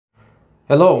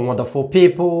Hello, wonderful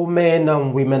people, men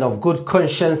and women of good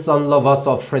conscience and lovers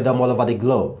of freedom all over the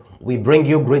globe. We bring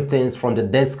you greetings from the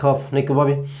desk of Nicky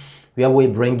Bobby, where we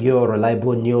bring you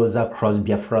reliable news across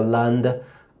Biafra land,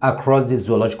 across the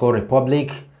Zoological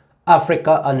Republic,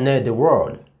 Africa, and the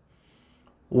world.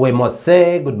 We must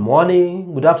say good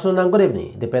morning, good afternoon, and good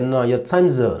evening, depending on your time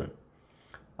zone.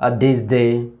 At this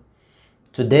day,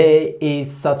 today is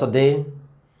Saturday,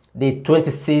 the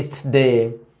 26th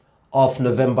day of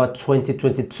November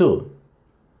 2022.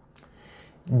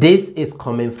 This is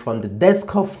coming from the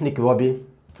desk of Nicky Bobby,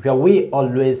 where we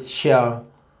always share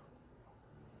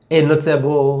a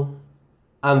notable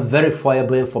and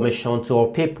verifiable information to our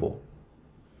people.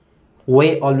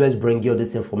 We always bring you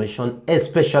this information,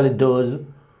 especially those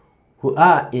who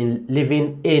are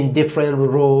living in different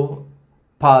rural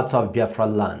parts of Biafra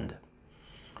land,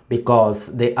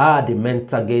 because they are the main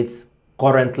targets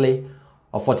currently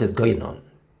of what is going on.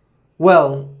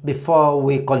 Well, before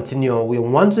we continue, we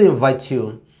want to invite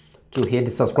you to hit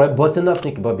the subscribe button of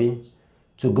Nicky Bobby,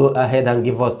 to go ahead and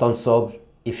give us thumbs up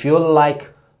if you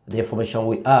like the information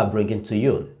we are bringing to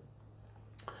you.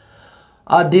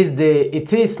 This day,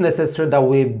 it is necessary that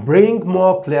we bring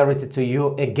more clarity to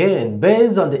you again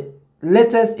based on the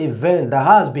latest event that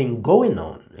has been going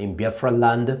on in Biafra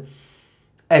land,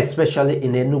 especially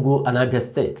in Enugu and Abia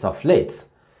states of late.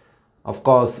 Of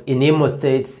course, in Imo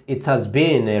State, it has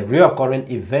been a reoccurring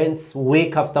event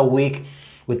week after week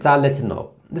without letting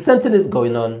up. The same thing is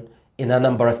going on in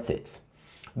Anambra State.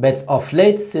 But of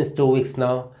late, since 2 weeks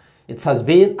now, it has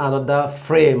been another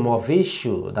frame of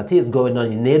issue that is going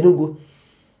on in Enugu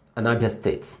and Abia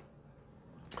State.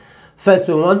 First,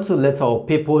 we want to let our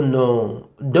people know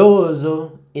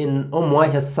those in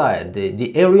Umuahia side,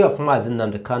 the area of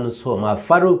FreeNnamdiKanu's home, are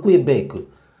Faruku.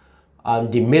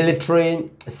 The military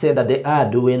said that they are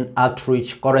doing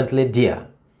outreach currently there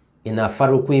in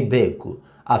Afaruku Beku,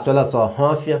 as well as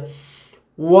Ohafia.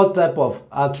 What type of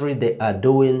outreach they are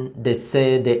doing? They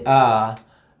say they are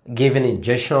giving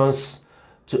injections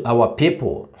to our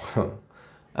people.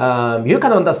 You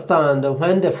can understand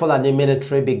when the Fulani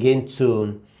military begin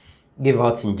to give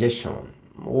out injection.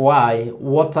 Why?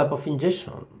 What type of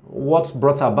injection? What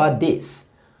brought about this?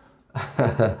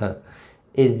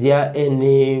 Is there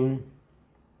any,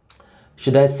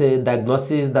 should I say,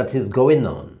 diagnosis that is going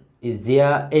on? Is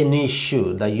there any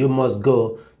issue that you must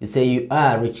go? You say you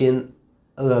are reaching,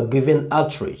 giving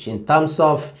outreach in terms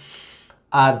of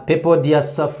people they are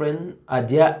suffering? Are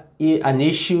there an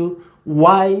issue?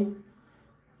 Why?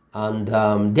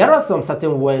 And there are some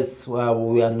certain words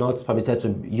we are not permitted to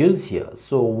use here.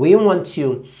 So we want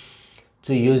you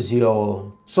to use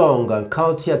your tongue and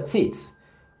count your teeth.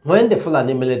 When the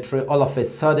Fulani military all of a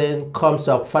sudden comes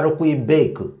to Faruku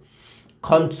Beku,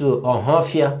 come to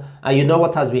Ohafia, and you know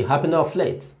what has been happening of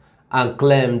late, and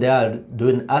claim they are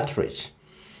doing outreach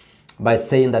by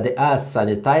saying that they are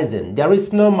sanitizing. There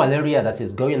is no malaria that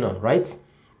is going on, right?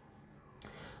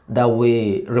 That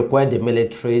we require the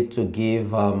military to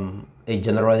give a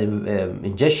general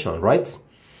injection, right?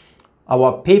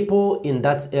 Our people in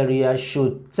that area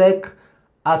should take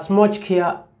as much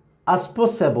care as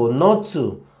possible not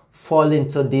to fall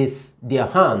into their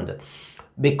hand,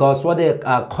 because what they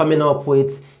are coming up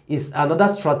with is another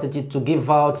strategy to give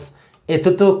out a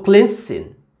total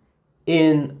cleansing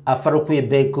in Afaruku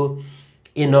Beku,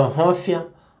 in Ohafia,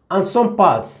 and some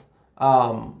parts,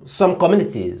 some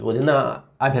communities within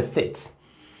Abia states.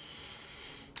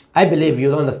 I believe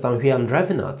you'll understand where I'm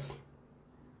driving at.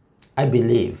 I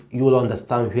believe you'll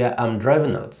understand where I'm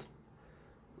driving at.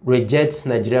 Reject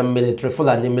Nigerian military,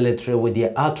 Fulani military with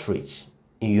their outreach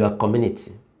in your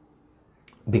community,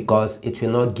 because it will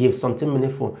not give something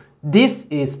meaningful. This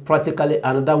is practically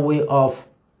another way of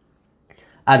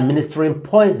administering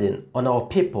poison on our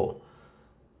people.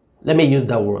 Let me use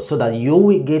that word so that you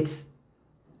will get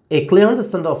a clear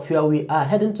understanding of where we are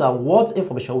heading to and what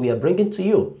information we are bringing to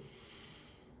you.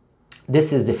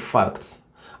 This is the fact.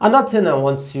 Another thing I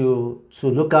want you to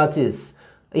look at is,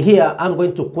 here I'm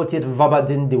going to quote it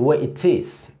verbatim the way it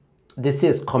is. This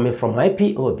is coming from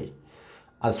IPOB,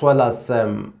 as well as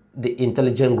the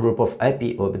intelligent group of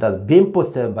IPOB that's been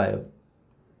posted by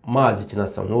Mazichina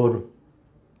Sanoru.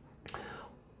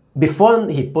 Before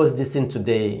he posted this in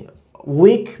today,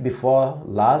 week before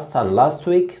last and last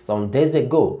week, some days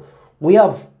ago, we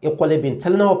have equally been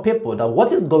telling our people that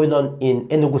what is going on in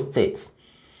Enugu State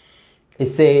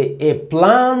is a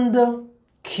planned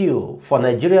coup for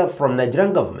Nigeria from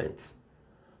Nigerian government,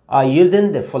 are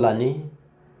using the Fulani,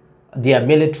 their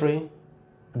military,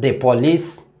 the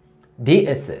police,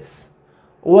 DSS.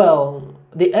 Well,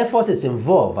 the Air Force is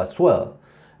involved as well.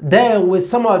 Then with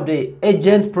some of the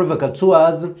agent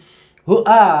provocateurs who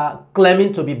are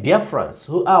claiming to be Biafrans,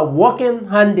 who are working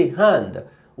hand in hand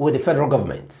with the federal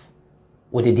government,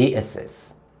 with the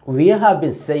DSS. We have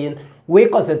been saying we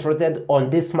concentrated on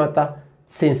this matter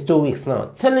since 2 weeks now,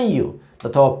 telling you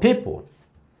that our people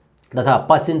that are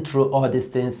passing through all these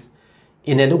things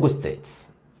in Enugu State,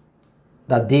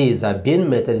 that these are being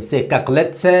made as a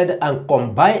calculated and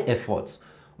combined efforts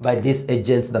by these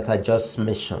agents that I just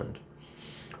mentioned.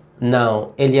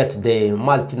 Now, earlier today,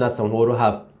 Mazjina Sanworo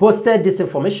have posted this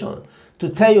information to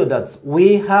tell you that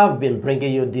we have been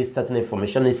bringing you this certain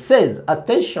information. It says,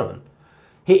 attention,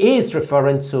 he is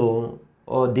referring to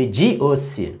the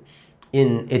GOC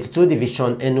in 82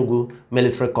 Division Enugu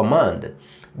Military Command.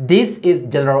 This is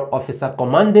General Officer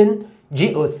Commanding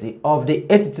GOC of the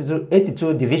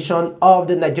 82 Division of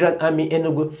the Nigerian Army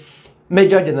Enugu,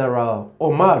 Major General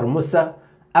Omar Musa,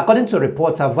 according to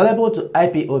reports available to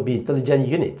IPOB intelligence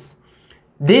units.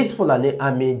 This Fulani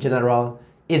Army General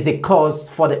is the cause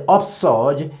for the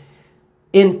upsurge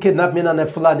in kidnapping and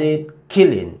Fulani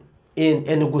killing in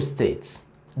Enugu State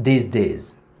these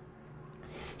days.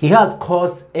 He has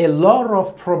caused a lot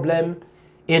of problem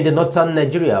in the northern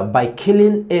Nigeria by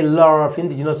killing a lot of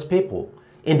indigenous people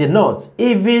in the north,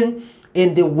 even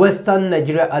in the western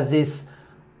Nigeria as is,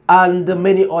 and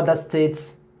many other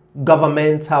states.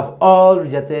 Governments have all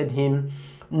rejected him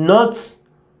not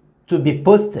to be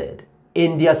posted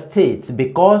in their states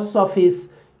because of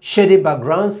his shady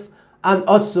backgrounds, and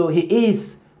also he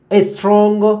is a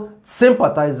strong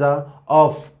sympathizer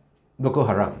of Boko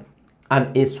Haram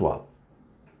and ISWAP.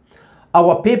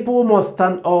 Our people must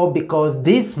stand up because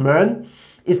this man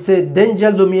is a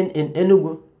danger looming in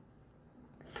Enugu.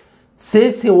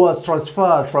 Since he was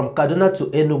transferred from Kaduna to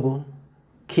Enugu,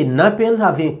 kidnapping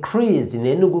have increased in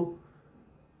Enugu.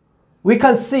 We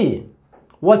can see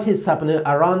what is happening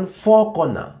around Four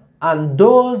Corner, and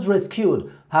those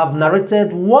rescued have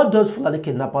narrated what those Fulani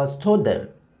kidnappers told them.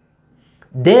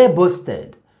 They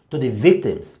boasted to the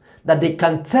victims that they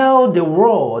can tell the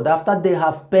world after they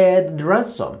have paid the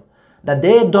ransom that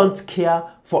they don't care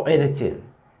for anything,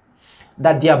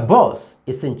 that their boss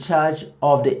is in charge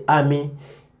of the army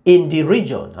in the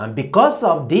region, and because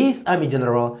of this army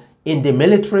general in the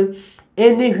military,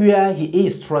 anywhere he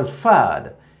is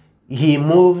transferred, he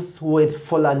moves with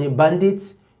Fulani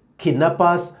bandits,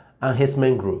 kidnappers, and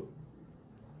herdsmen group.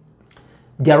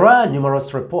 There are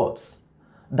numerous reports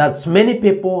that many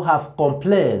people have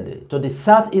complained to the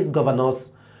Southeast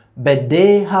governors, but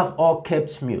they have all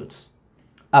kept mute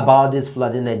about this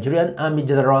Fulani Nigerian Army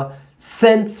General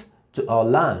sent to our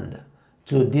land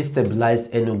to destabilize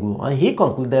Enugu. And he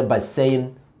concluded by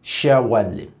saying, share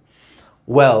widely.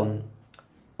 Well,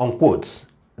 unquote,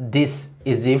 this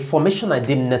is the information I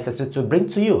deem necessary to bring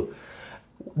to you.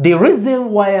 The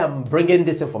reason why I'm bringing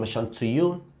this information to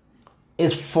you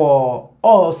is for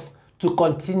us to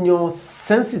continue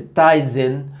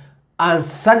sensitizing and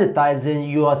sanitizing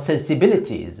your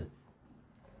sensibilities.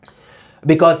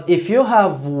 Because if you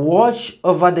have watched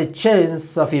over the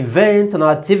chains of events and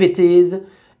activities,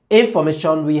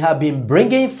 information we have been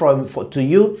bringing to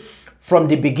you from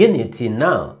the beginning till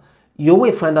now, you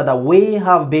will find out that we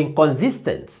have been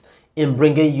consistent in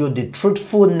bringing you the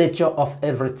truthful nature of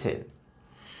everything.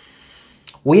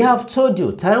 We have told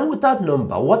you time without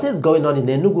number what is going on in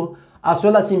Enugu as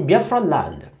well as in Biafra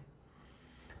land.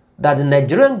 That the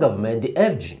Nigerian government, the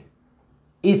FG,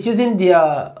 is using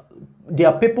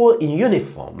their people in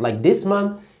uniform, like this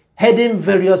man, heading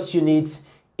various units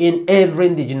in every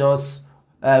indigenous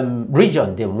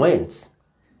region they went,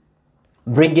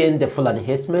 bringing the Fulani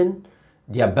herdsmen,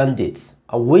 their bandits,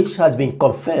 which has been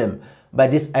confirmed by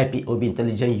this IPOB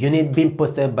intelligence unit being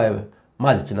posted by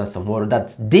Mazjina Sanworo,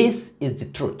 that this is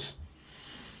the truth.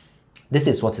 This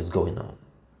is what is going on.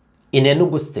 In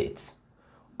Enugu State,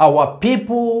 our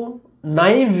people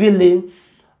naively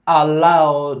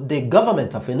allow the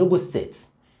government of Enugu State,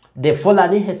 the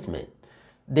Fulani herdsmen,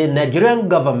 the Nigerian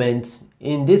government,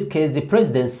 in this case the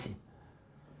presidency,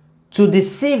 to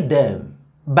deceive them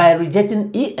by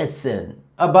rejecting ESN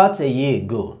about a year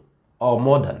ago or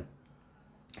more than.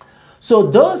 So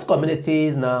those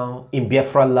communities now in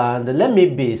Biafra land, let me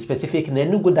be specific, in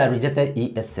Enugu that rejected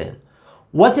ESN,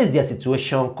 what is their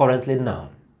situation currently now?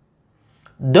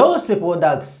 Those people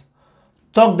that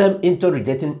talk them into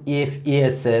rejecting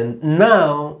ESN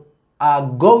now are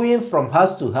going from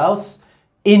house to house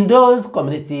in those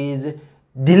communities,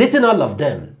 deleting all of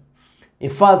them. In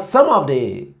fact, some of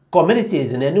the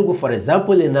communities in Enugu, for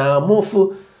example, in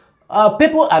Amufu,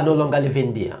 people are no longer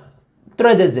living there.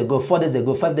 3 days ago, 4 days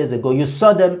ago, 5 days ago, you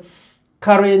saw them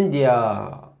carrying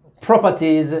their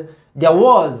properties. There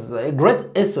was a great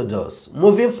exodus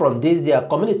moving from their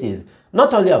communities,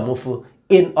 not only Amufu,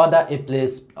 in other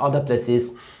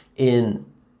places in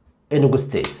Enugu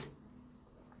State.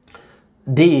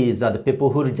 These are the people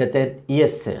who rejected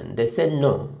ESN. They said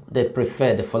no, they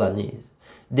prefer the Fulanese.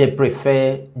 They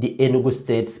prefer the Enugu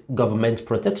State government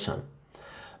protection.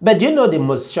 But you know the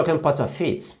most shocking part of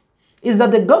it is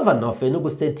that the governor of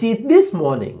Enugu State, till this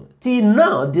morning, till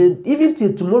now, even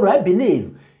till tomorrow, I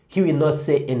believe, he will not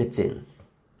say anything.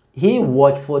 He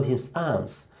watched fold his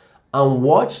arms and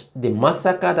watch the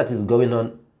massacre that is going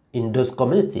on in those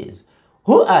communities.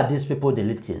 Who are these people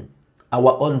deleting?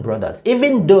 Our own brothers.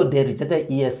 Even though they rejected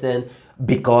ESN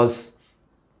because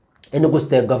Enugu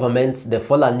State government, the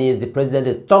Fulanese, the president,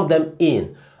 they took them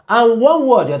in. And one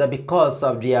word or the other, because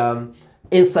of their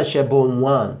insatiable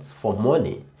want for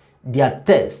money, their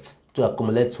thirst to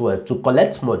accumulate wealth, to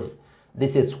collect money.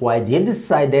 This is why they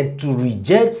decided to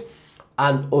reject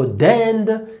an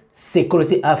ordained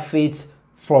security outfit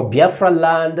for Biafra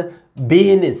land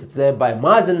being instituted by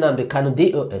FreeNnamdiKanu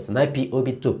DOS and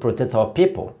IPOB to protect our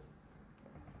people.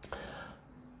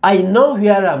 I know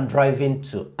where I'm driving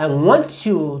to. I want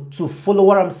you to follow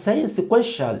what I'm saying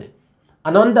sequentially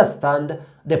and understand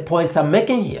the point I'm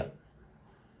making here.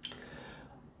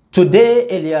 Today,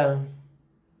 earlier,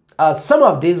 some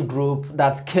of this group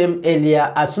that came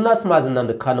earlier, as soon as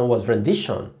FreeNnamdiKanu was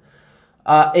rendition,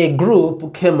 a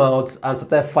group came out and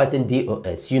started fighting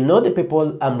DOS. You know the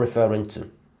people I'm referring to.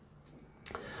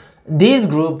 This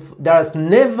group, there is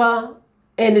never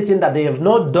anything that they have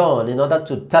not done in order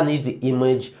to tarnish the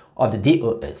image of the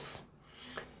DOS.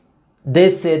 They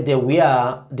said they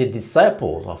were the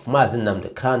disciples of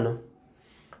FreeNnamdiKanu.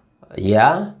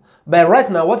 Yeah, but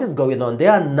right now what is going on? They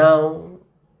are now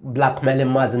blackmailing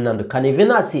FreeNnamdiKanu,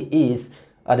 even as he is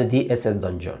at the DSS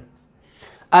dungeon.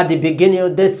 At the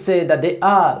beginning, they say that they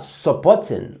are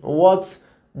supporting what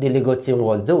the legal team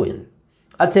was doing.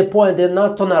 At a point, they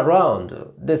now turn around.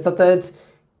 They started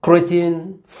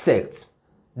creating sects,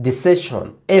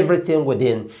 deception, everything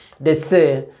within. They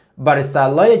say Barrister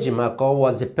Aloy Jimako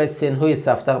was the person who is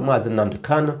after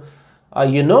FreeNnamdiKanu.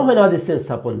 You know when all these things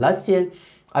happened last year,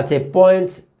 at a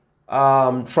point,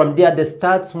 from there they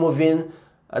start moving.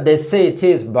 They say it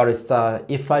is Barrister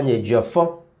Ifeanyi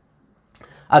Ejiofor.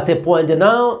 At a point, they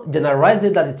now generalize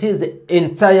it that it is the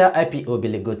entire IPOB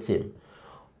legal team.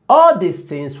 All these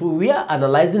things, we are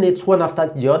analyzing it one after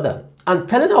the other and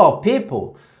telling our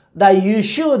people that you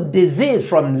should desist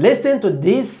from listening to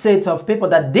this set of people,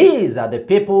 that these are the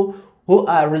people who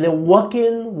are really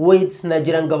working with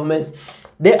Nigerian government.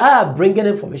 They are bringing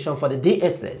information for the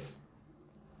DSS.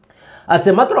 As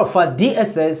a matter of fact,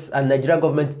 DSS and Nigerian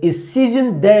government is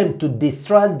seizing them to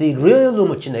destroy the real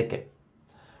Umuchineke.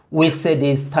 We say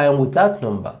this time without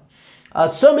number.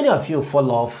 So many of you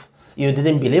fall off. You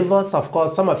didn't believe us. Of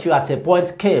course, some of you at a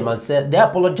point came and said they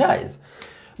apologize.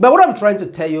 But what I'm trying to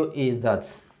tell you is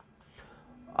that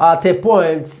at a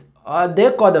point,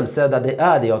 they call themselves that they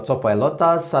are the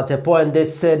autopilots. At a point, they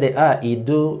say they are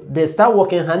Idu. They start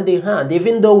working hand in hand,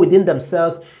 even though within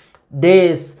themselves, they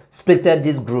splitted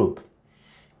this group.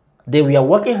 They were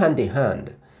working hand in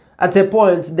hand. At a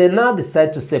point, they now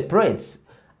decide to separate.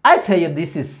 I tell you,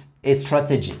 this is a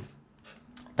strategy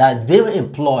that is being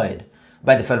employed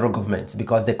by the federal government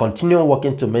because they continue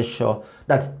working to make sure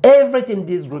that everything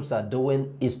these groups are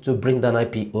doing is to bring down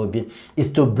IPOB,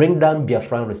 is to bring down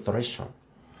Biafran restoration.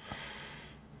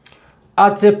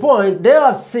 At a point, they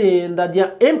have seen that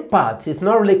their impact is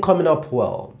not really coming up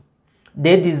well.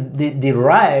 They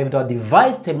derived or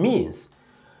devised a means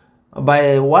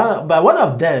by one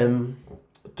of them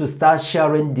to start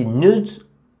sharing the nude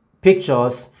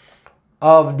pictures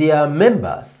of their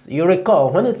members. You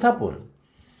recall when it happened,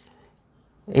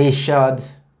 he shared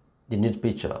the nude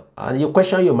picture. And your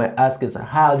question you might ask is,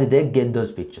 how did they get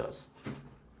those pictures?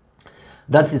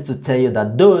 That is to tell you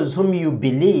that those whom you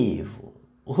believe,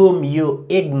 whom you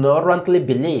ignorantly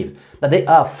believe that they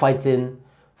are fighting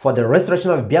for the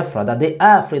restoration of Biafra, that they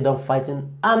are freedom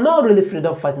fighting, are not really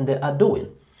freedom fighting they are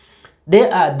doing. They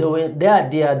are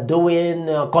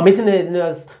committing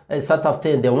a sort of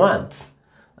thing they want.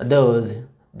 Those,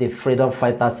 the freedom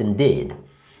fighters indeed,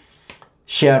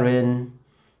 sharing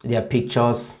their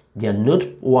pictures, their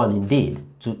nude one indeed,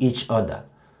 to each other.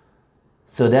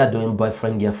 So they are doing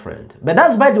boyfriend, girlfriend. But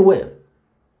that's by the way.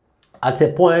 At a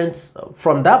point,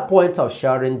 from that point of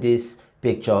sharing these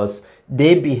pictures,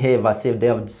 they behave as if they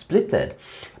have splitted.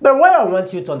 But what I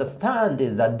want you to understand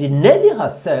is that the lady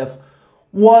herself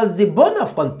was the bone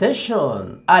of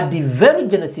contention at the very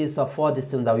genesis of all these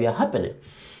things that were happening.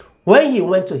 When he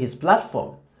went to his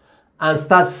platform and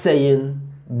started saying,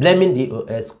 blaming the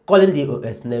OS, calling the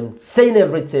OS name, saying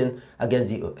everything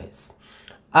against the OS.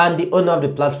 And the owner of the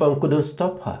platform couldn't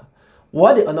stop her.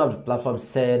 What the owner of the platform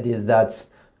said is that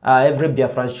every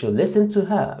Biafran should listen to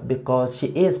her because she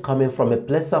is coming from a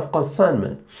place of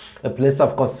concernment, a place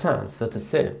of concern, so to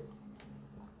say.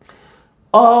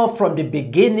 All from the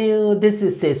beginning, this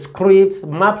is a script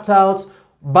mapped out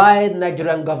by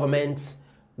Nigerian government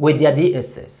with their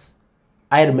DSS.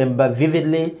 I remember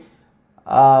vividly,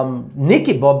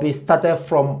 Nikki Bobby started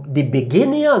from the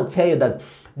beginning and tell you that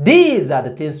these are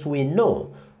the things we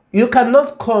know. You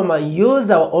cannot come and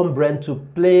use our own brain to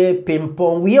play ping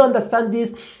pong. We understand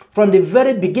this from the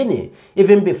very beginning,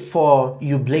 even before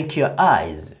you blink your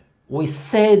eyes. We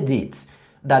said it,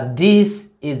 that this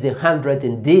is the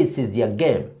handwriting, this is their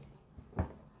game.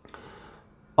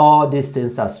 All these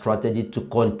things are strategy to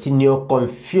continue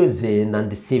confusing and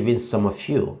deceiving some of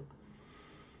you.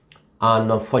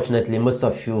 And unfortunately, most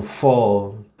of you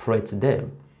fall prey to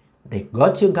them. They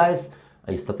got you guys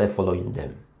and you started following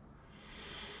them.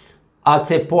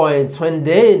 At a point when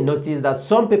they notice that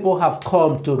some people have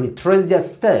come to retrace their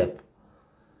step,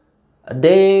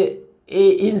 they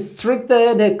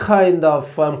instructed a kind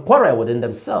of quarrel within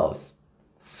themselves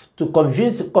to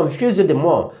confuse you the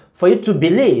more, for you to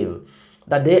believe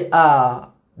that they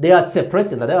are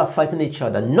separating, that they are fighting each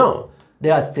other. No, they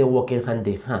are still working hand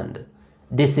in hand.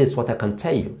 This is what I can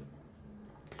tell you.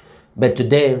 But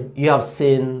today, you have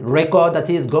seen record that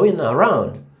is going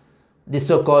around. The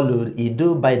so-called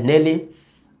Idu by Nelly,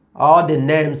 all the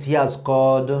names he has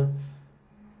called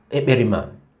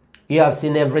Eberima. You have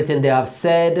seen everything they have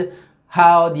said,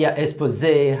 how their expose,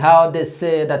 how they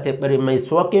say that Eberima is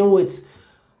working with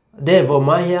Dave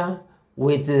Omahia,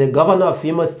 with the governor of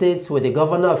Imo State, with the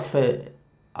governor of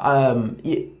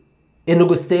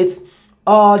Enugu State,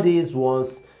 all these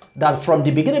ones that from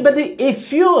the beginning. But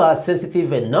if you are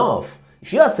sensitive enough,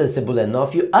 if you are sensible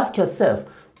enough, you ask yourself,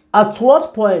 at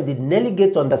what point did Nelly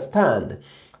get to understand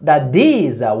that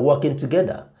these are working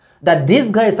together? That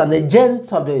this guy is an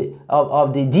agent of the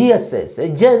DSS,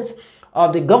 agent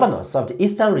of the governors of the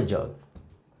Eastern region?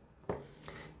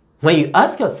 When you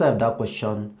ask yourself that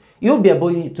question, you'll be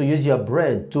able to use your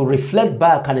brain to reflect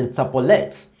back and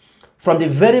interpolate. From the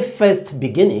very first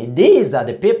beginning, these are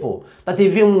the people that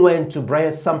even went to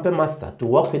Brian Sampe Master to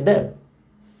work with them.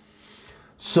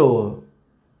 So,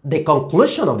 the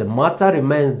conclusion of the matter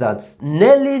remains that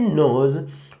Nelly knows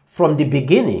from the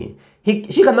beginning.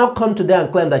 She cannot come to them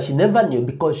and claim that she never knew,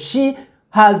 because she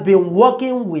has been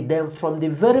working with them from the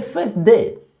very first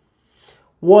day.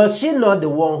 Was she not the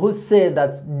one who said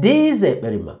that this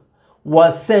Eberima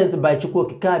was sent by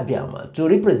Chukwuokike Abiama to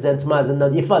represent Mazi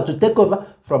Nnamdi, in fact, to take over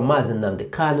from Mazi Nnamdi?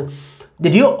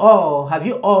 Have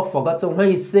you all forgotten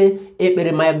when he said,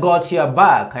 Eberima, I got your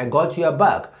back, I got your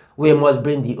back. We must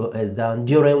bring the OS down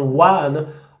during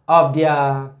one of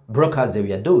their broadcasts that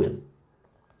we are doing.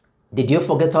 Did you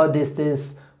forget all these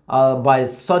things by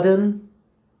sudden,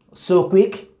 so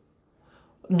quick?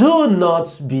 Do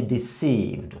not be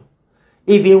deceived.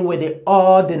 Even with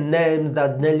all the names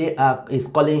that Nelly is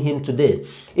calling him today,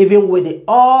 even with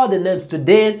all the names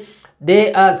today,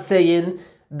 they are saying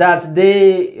that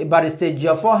Barrister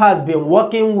Jaffor has been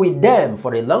working with them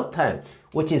for a long time,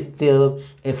 which is still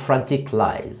a frantic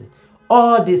lies.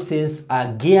 All these things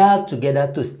are geared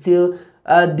together to still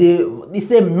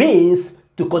it's a means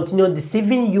to continue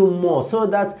deceiving you more, so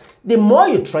that the more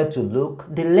you try to look,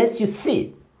 the less you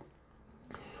see.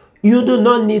 You do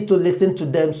not need to listen to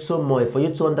them so much for you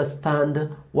to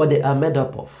understand what they are made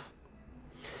up of.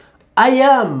 I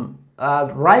am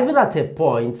arriving at a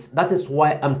point, that is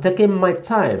why I'm taking my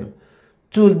time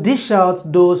to dish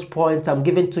out those points I'm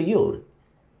giving to you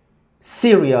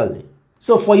serially.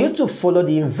 So for you to follow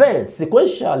the events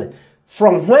sequentially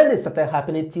from when it started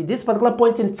happening to this particular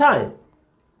point in time.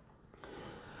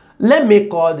 Let me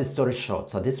call the story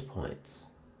short at this point.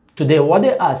 Today, what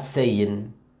they are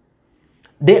saying,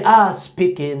 they are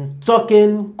speaking,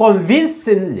 talking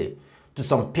convincingly to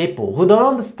some people who don't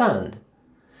understand.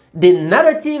 The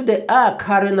narrative they are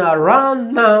carrying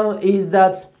around now is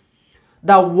that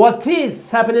what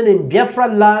is happening in Biafra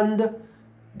land,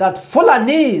 that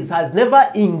Fulanese has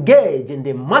never engaged in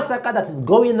the massacre that is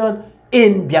going on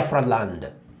in Biafra land.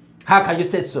 How can you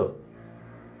say so?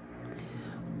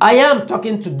 I am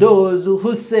talking to those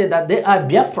who say that they are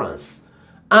Biafrans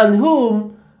and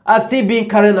whom are still being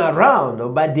carried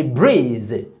around by the breeze,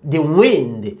 the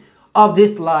wind of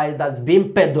this lies that's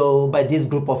being peddled by this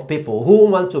group of people who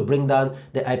want to bring down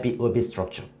the IPOB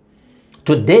structure.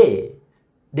 Today,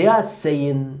 they are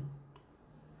saying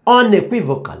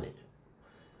unequivocally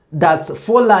that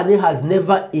Fulani has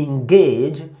never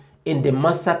engaged in the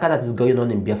massacre that is going on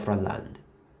in Biafra land.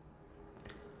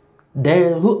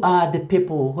 Then who are the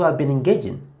people who have been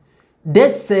engaging? They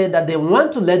say that they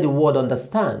want to let the world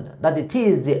understand that it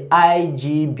is the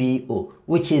IGBO,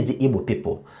 which is the Igbo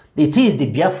people. It is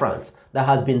the Biafrans that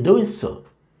has been doing so.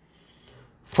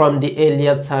 From the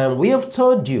earlier time, we have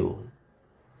told you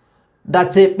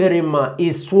that Ekperima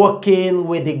is working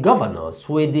with the governors,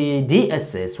 with the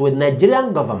DSS, with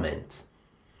Nigerian government.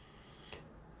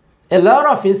 A lot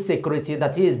of insecurity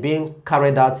that is being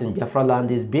carried out in Biafra land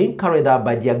is being carried out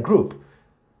by their group.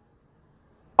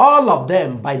 All of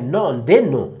them, by none, they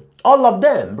know. All of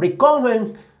them. Recall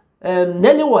when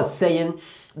Nelly was saying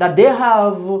that they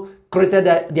have created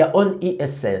their own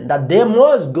ESN, that they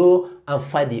must go and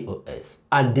fight the OS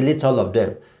and delete all of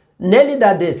them. Nelly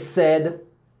that day said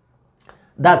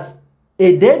that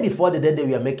a day before the day they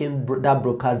were making that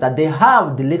broadcast, that they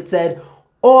have deleted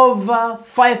over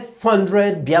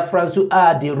 500 Biafrans who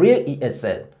are the real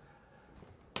ESN.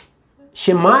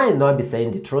 She might not be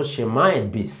saying the truth. She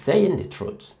might be saying the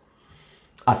truth.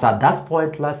 As at that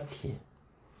point last year.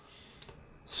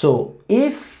 So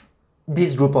if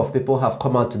this group of people have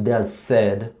come out today and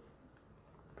said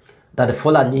that the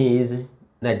Fulanese,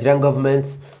 Nigerian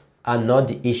government are not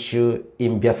the issue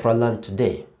in Biafra land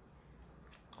today,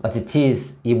 that it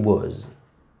is Igbos,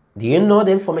 do you know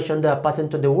the information they are passing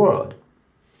to the world?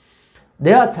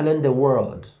 They are telling the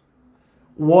world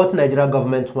what Nigerian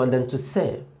government want them to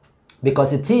say,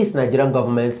 because it is Nigerian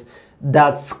government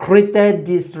that created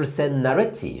this recent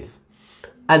narrative.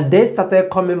 And they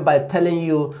started coming by telling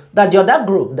you that the other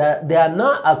group, that they are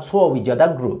not at war with the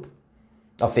other group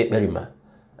of Ekperima,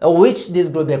 which this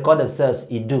group they call themselves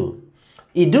Idu.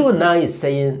 Idu now is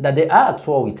saying that they are at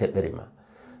war with Ekperima.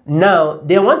 Now,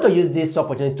 they want to use this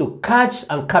opportunity to catch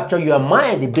and capture your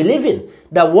mind, believing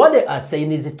that what they are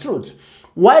saying is the truth.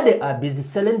 While they are busy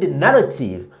selling the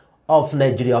narrative of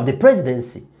Nigeria, of the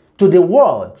presidency, to the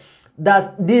world,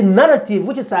 that the narrative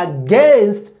which is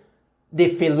against the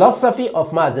philosophy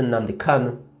of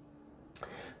FreeNnamdiKanu.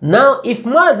 Now, if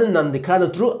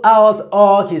FreeNnamdiKanu throughout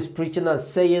all his preaching and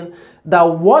saying that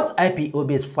what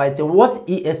IPOB is fighting, what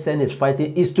ESN is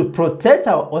fighting, is to protect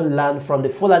our own land from the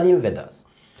Fulani invaders.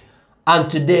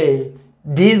 And today,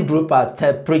 this group are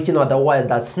preaching otherwise.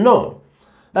 That's no.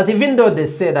 That even though they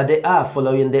say that they are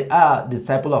following, they are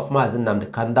disciples of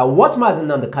FreeNnamdiKanu, that what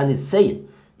FreeNnamdiKanu is saying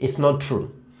is not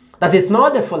true. That is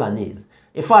not the Fulanese.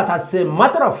 In fact, as a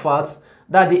matter of fact,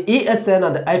 that the ESN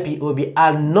and the IPOB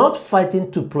are not fighting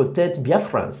to protect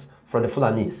Biafrans from the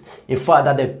Fulanese. In fact,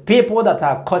 that the people that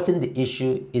are causing the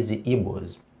issue is the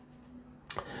Igbos.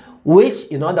 Which,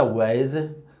 in other words,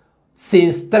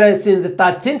 since the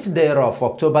 13th day of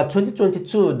October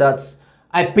 2022, that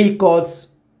IP courts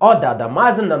ordered that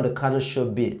FreeNnamdiKanu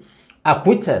should be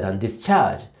acquitted and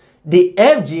discharged, the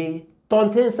FG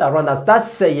turned things around and started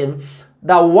saying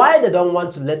that why they don't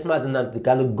want to let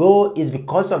FreeNnamdiKanu go is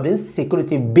because of the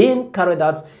insecurity being carried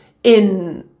out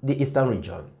in the eastern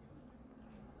region.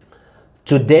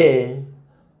 Today,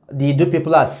 the Idu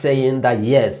people are saying that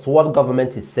yes, what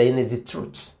government is saying is the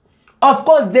truth. Of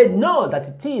course, they know that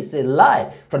it is a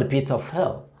lie from the pit of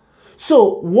hell.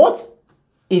 So, what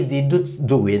is the Idu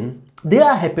doing? They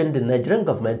are helping the Nigerian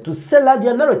government to sell out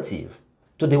their narrative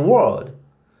to the world,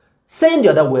 saying the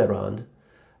other way around,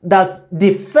 that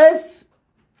the first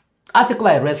article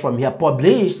I read from here,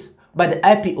 published by the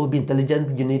IPOB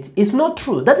intelligence unit, is not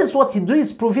true. That is what Idu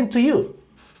is proving to you.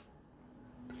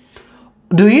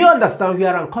 Do you understand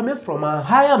where I'm coming from and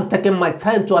how I'm taking my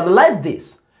time to analyze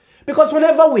this? Because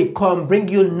whenever we come, bring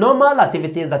you normal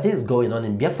activities that is going on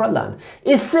in Biafra land,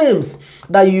 it seems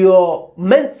that your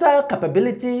mental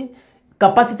capacity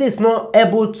is not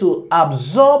able to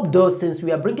absorb those things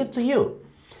we are bringing to you.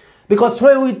 Because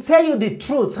when we tell you the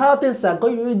truth, how things are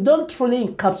going, we don't truly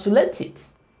encapsulate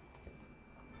it.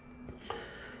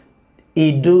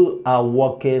 Idu are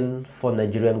working for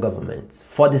Nigerian government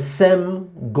for the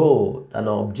same goal and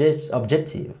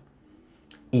objective.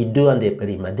 Idu and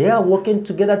Ekperima, they are working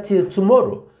together till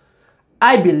tomorrow.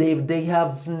 I believe they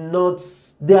have not,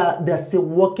 they are still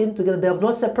working together. They have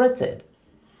not separated.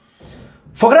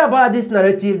 Forget about this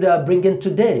narrative they are bringing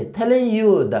today, telling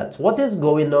you that what is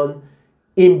going on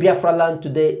in Biafra land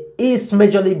today is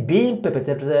majorly being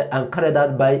perpetrated and carried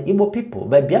out by Igbo people,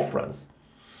 by Biafrans.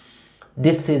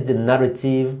 This is the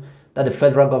narrative that the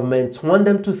federal government want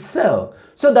them to sell,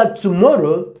 so that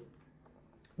tomorrow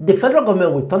the federal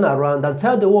government will turn around and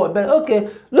tell the world, but okay,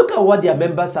 look at what their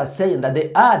members are saying, that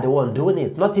they are the one doing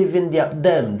it, not even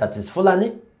them that is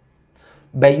Fulani.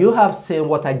 But you have seen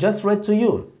what I just read to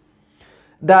you,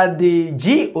 that the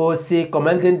GOC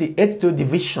commanding the 82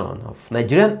 Division of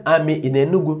Nigerian Army in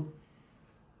Enugu,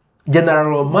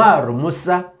 General Omar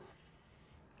Musa,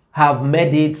 have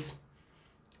made it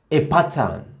a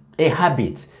pattern, a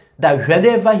habit, that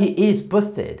wherever he is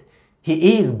posted,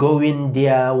 he is going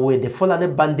there with the Fulani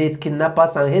bandits,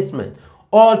 kidnappers, and herdsmen,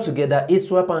 all together,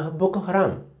 ISWAP and Boko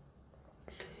Haram.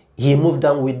 He moved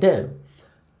down with them.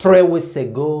 3 weeks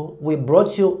ago, we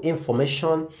brought you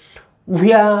information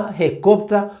where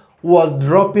helicopter was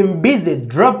busy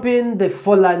dropping the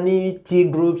Fulani T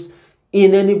groups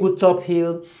in Enugu Top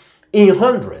Hill in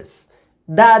hundreds.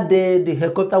 That day, the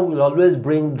helicopter will always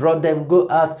drop them, go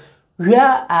out.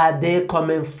 Where are they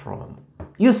coming from?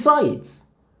 You saw it.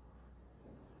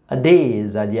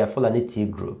 These are their Fulani T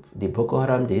group, the Boko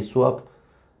Haram, the ISWAP,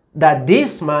 that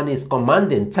this man is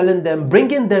commanding, telling them,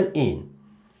 bringing them in.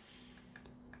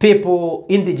 People,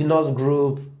 indigenous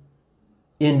group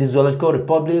in the Zoological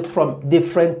Republic from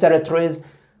different territories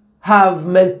have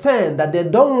maintained that they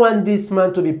don't want this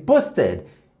man to be posted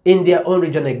in their own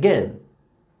region again.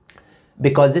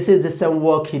 Because this is the same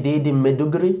work he did in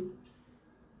Maiduguri.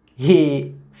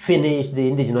 He finished the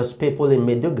indigenous people in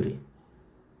Maiduguri.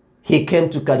 He came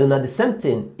to Kaduna, the same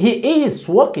thing. He is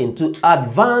working to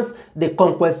advance the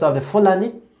conquest of the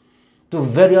Fulani to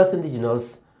various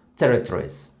indigenous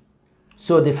territories.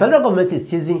 So the federal government is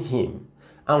seizing him.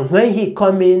 And when he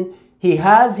come in, he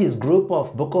has his group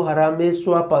of Boko Haram,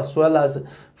 ISWAP, as well as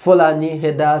Fulani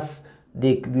headers,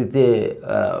 the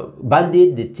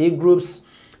bandit, the T groups,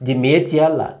 the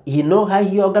Meetiala. He know how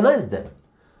he organized them.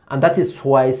 And that is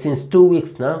why since 2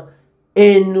 weeks now,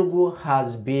 Enugu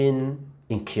has been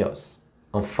in chaos,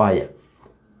 on fire.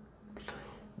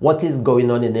 What is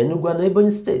going on in Enugu and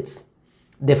neighboring states?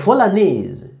 The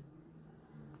Fulanese,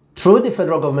 through the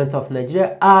federal government of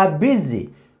Nigeria, are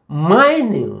busy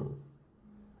mining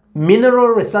mineral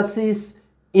resources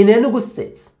in Enugu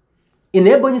State, in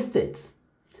Ebonyi State.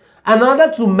 In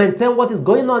order to maintain what is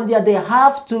going on there, they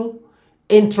have to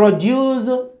introduce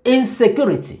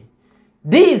insecurity.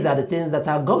 These are the things that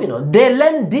are going on. They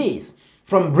learned this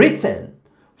from Britain,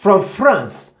 from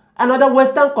France, and other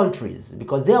Western countries,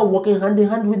 because they are working hand in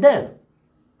hand with them.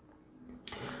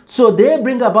 So they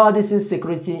bring about this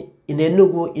insecurity in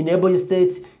Enugu, in Ebonyi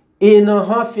State, in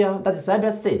Hafia, that is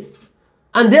Abia State.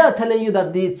 And they are telling you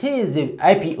that it is the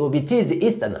IPOB, it is the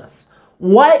Easterners.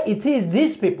 Why it is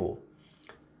these people?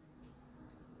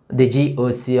 The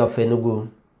GOC of Enugu,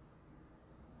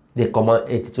 they command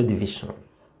 82 Division.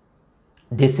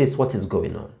 This is what is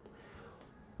going on.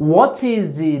 What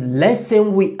is the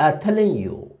lesson we are telling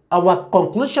you? Our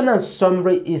conclusion and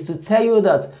summary is to tell you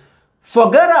that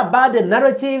forget about the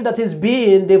narrative that is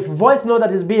being, the voice note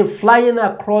that is being flying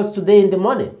across today in the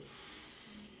morning,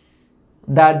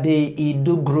 that the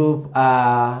Idu group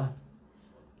are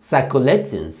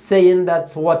circulating, saying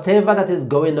that whatever that is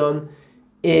going on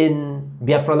in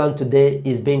Biafra land today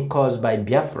is being caused by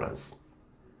Biafrans.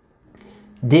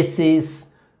 This is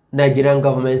Nigerian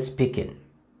government speaking.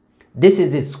 This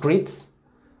is the script.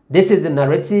 This is the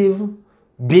narrative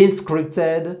being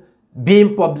scripted,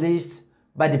 being published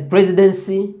by the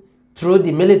presidency, through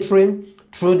the military,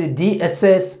 through the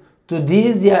DSS, to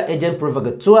these their agent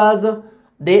provocateurs.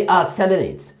 They are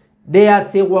selling it. They are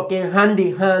still working hand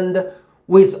in hand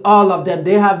with all of them.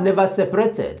 They have never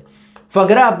separated.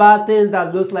 Forget about things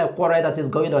that looks like quarrel that is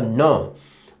going on. No.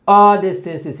 All these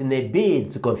things is in a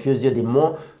bid to confuse you the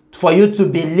more, for you to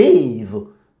believe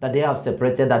that they have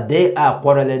separated, that they are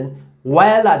quarreling,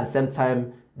 while at the same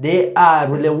time, they are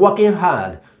really working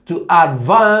hard to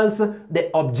advance the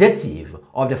objective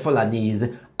of the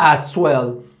Fulanese as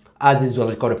well as the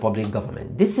Zoological Republic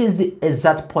government. This is the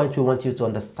exact point we want you to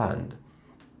understand.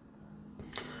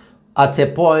 At a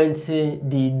point,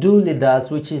 the two leaders,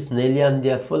 which is Nelly and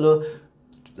their fellow,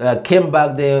 came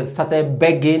back. They started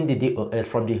begging the DOS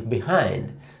from the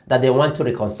behind that they want to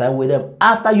reconcile with them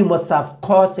after you must have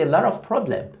caused a lot of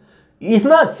problem. It's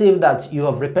not safe that you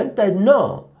have repented.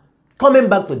 No. Coming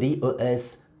back to the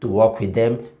DOS to work with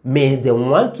them means they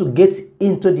want to get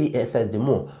into the SS the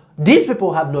more. These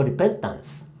people have no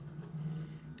repentance.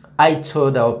 I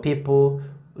told our people,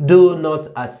 do not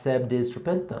accept this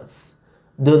repentance.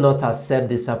 Do not accept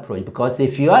this approach, because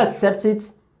if you accept it,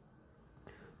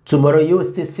 tomorrow you will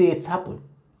still see it happen.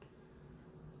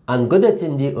 And good at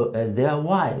in DOS, they are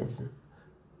wise.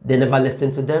 They never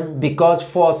listen to them, because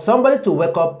for somebody to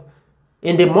wake up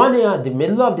in the morning, at the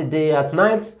middle of the day, at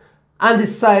night, and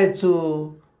decide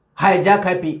to hijack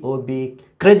IPOB,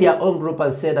 create their own group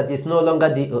and say that it's no longer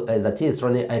DOS, that he is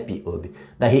running IPOB,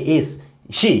 that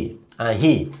she and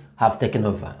he have taken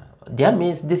over. That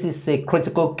means this is a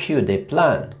critical cue they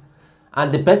planned.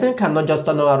 And the person cannot just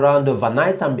turn around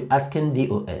overnight and be asking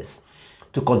DOS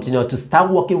to continue to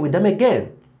start working with them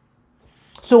again.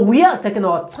 So we are taking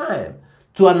our time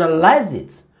to analyze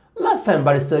it. Last time,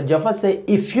 Barrister Jaffa said,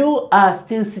 if you are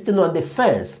still sitting on the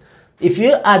fence, If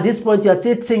you at this point you are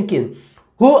still thinking,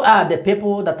 who are the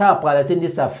people that are piloting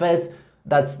these affairs,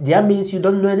 that means you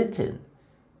don't know anything.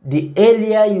 The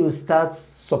earlier you start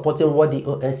supporting what the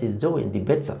OS is doing, the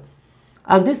better.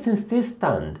 And this thing still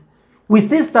stand. We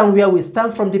still stand where we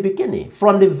stand from the beginning.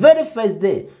 From the very first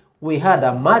day, we heard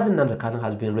that FreeNnamdiKanu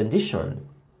has been renditioned.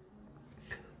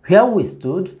 Where we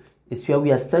stood is where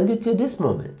we are standing till this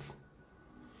moment.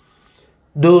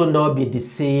 Do not be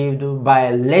deceived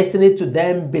by listening to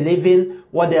them, believing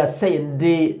what they are saying.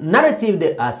 The narrative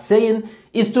they are saying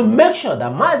is to make sure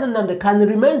that FreeNnamdiKanu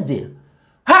remains there.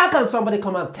 How can somebody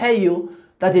come and tell you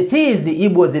that it is the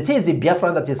Igbos, it is the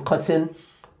Biafran that is causing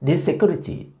this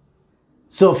security?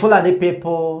 So Fulani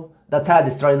people that are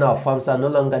destroying our farms are no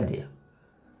longer there.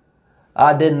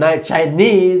 The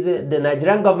Chinese, the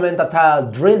Nigerian government that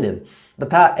are drilling,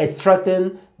 that are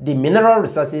extracting the mineral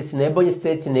resources in Ebonyi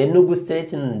State, in Enugu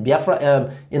State, in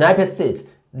Biafra, in Ibe State,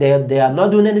 they are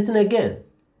not doing anything again.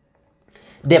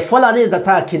 The Fulanis that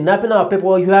are kidnapping our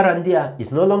people here and there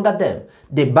is no longer them.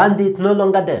 The bandits no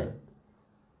longer them.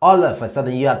 All of a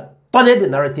sudden you are turning the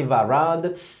narrative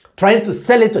around, trying to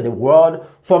sell it to the world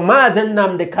for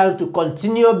FreeNnamdiKanu to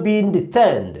continue being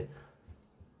detained.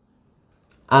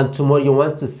 And tomorrow you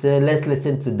want to say, let's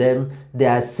listen to them. They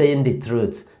are saying the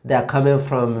truth. They are coming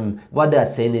from, what they are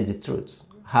saying is the truth.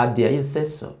 How dare you say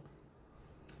so?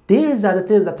 These are the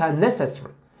things that are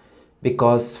necessary.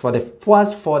 Because for the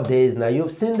first 4 days now,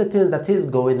 you've seen the things that is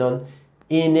going on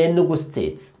in Enugu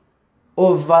State.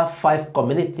 Over 5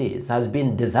 communities has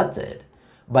been deserted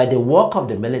by the work of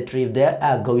the military. If they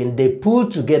are going, they pull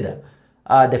together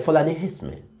the Fulani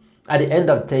herdsmen. At the end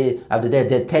of the day,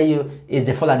 they tell you it's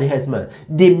the Fulani herdsmen.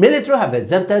 The military have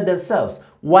exempted themselves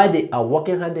while they are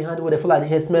working hand in hand with the Fulani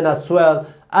herdsmen as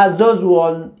well as those who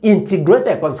are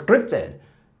integrated, conscripted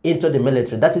into the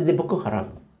military. That is the Boko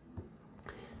Haram.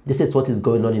 This is what is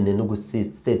going on in the Enugu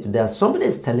State today. Somebody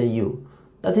is telling you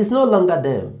that it's no longer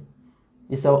them.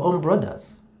 It's our own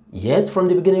brothers. Yes, from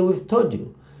the beginning we've told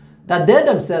you that they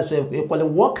themselves will equally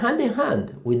work hand in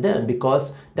hand with them,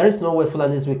 because there is no way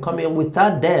Fulanis will come in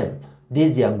without them. This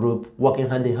is their group working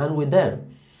hand in hand with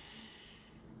them.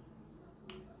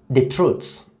 The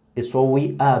truth is what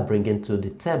we are bringing to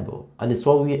the table, and it's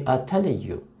what we are telling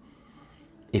you.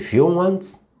 If you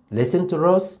want, listen to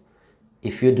us.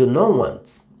 If you do not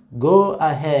want, go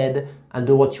ahead and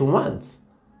do what you want.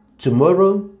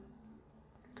 Tomorrow,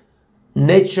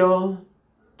 nature,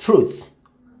 truth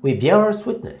will bear us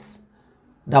witness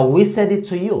that we said it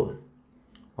to you.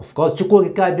 Of course,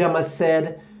 Chukwuka Abiyama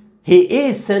said he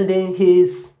is sending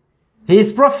his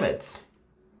prophets.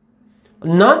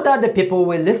 Not that the people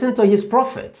will listen to his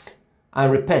prophets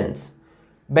and repent,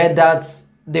 but that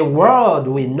the world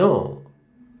will know,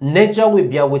 nature will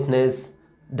bear witness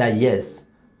that yes,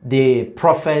 the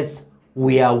prophets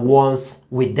were once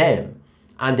with them,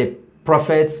 and the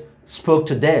prophets spoke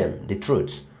to them the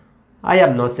truth. I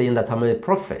am not saying that I'm a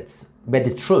prophet, but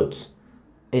the truth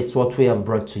is what we have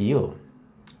brought to you.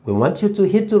 We want you to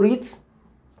heed to it.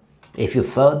 If you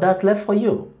felt that's left for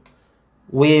you,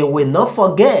 we will not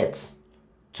forget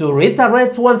to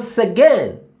reiterate once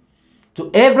again to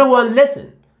everyone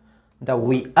listen that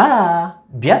we are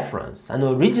Biafrans, an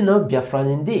original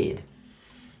Biafran indeed.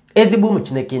 Ezigbo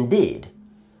Chineke indeed.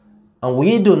 And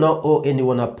we do not owe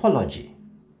anyone apology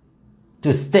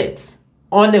to state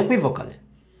unequivocally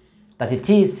that it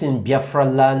is in Biafra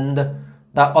land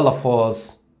that all of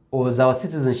us owes our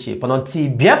citizenship. And until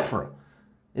Biafra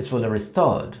is fully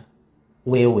restored,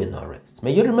 we will not rest.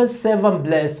 May you remain safe and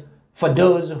blessed for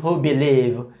those who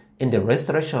believe in the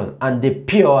restoration and the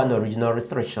pure and original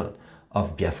restoration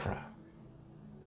of Biafra.